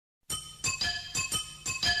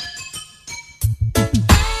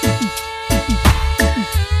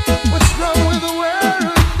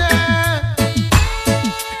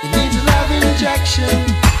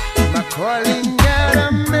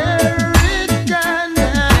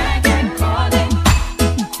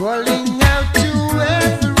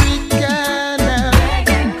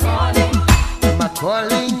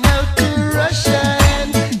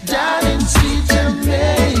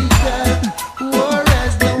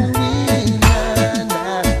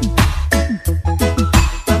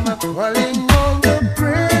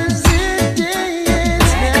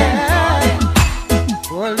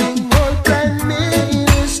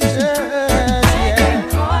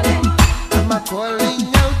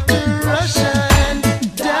calling out to Russia and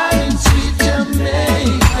down in sweet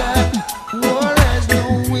Jamaica. War has no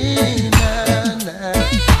winner.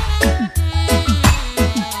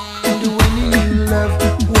 And when you love,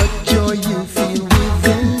 what joy you feel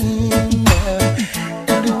within.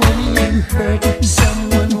 And when you hurt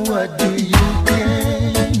someone, what do you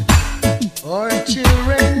gain? Our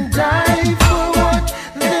children die for what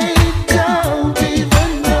they don't even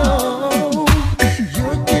know.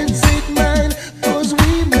 Your kids ain't mine, 'cause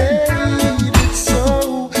we made it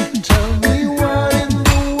so. Tell me what in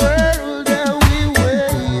the world are we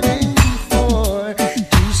waiting for?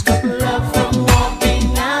 To stop love from walking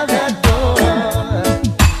out that door.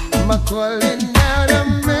 I'm a calling out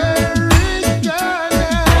America.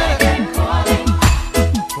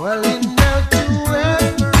 Calling out to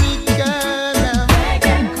Africa.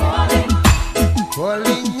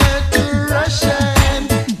 Calling out to Russia and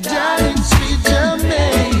down in sweet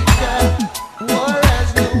Jamaica. War has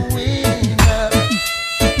no winner.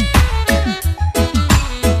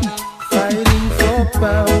 Fighting for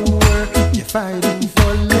power, you're fighting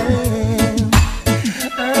for land.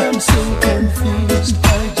 I'm so confused,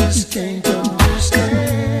 I just can't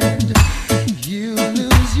understand. You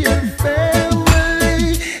lose your family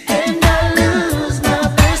and I lose my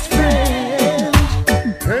best friend.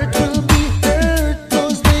 Hurt will be hurt,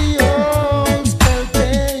 'cause they all spell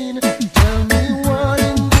pain. Tell me what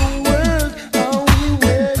in the world are we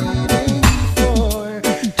waiting for?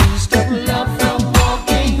 To stop love from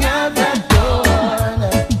walking out that door.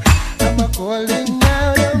 I'm a calling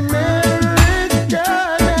out America.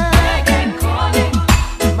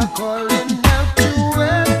 I'm a calling out to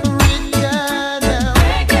Africa now.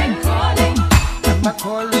 I'm a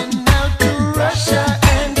calling out to Russia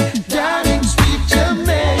and down in sweet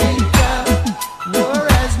Jamaica. War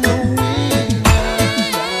has no winner.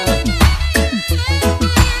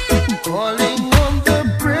 Calling on the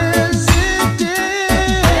president.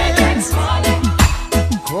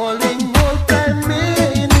 Calling all prime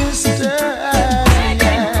ministers.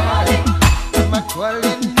 I'm a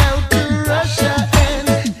calling out to Russia and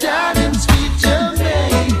down in sweet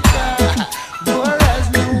Jamaica. War has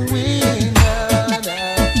no winner.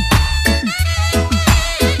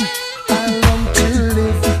 I long to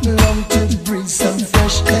live, long to breathe some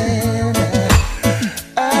fresh air.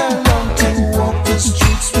 I long to walk the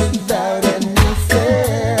streets without any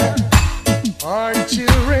fear. Our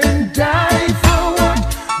children die for what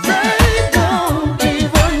they don't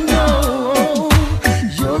even know.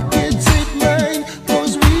 Your kids ain't mine,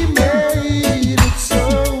 'cause we made it so.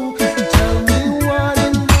 Tell me what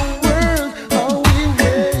in the world are we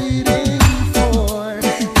waiting for?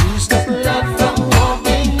 To stop love from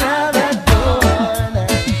walking out that door.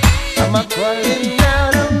 I'm a calling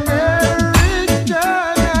out America.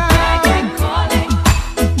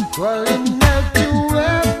 Calling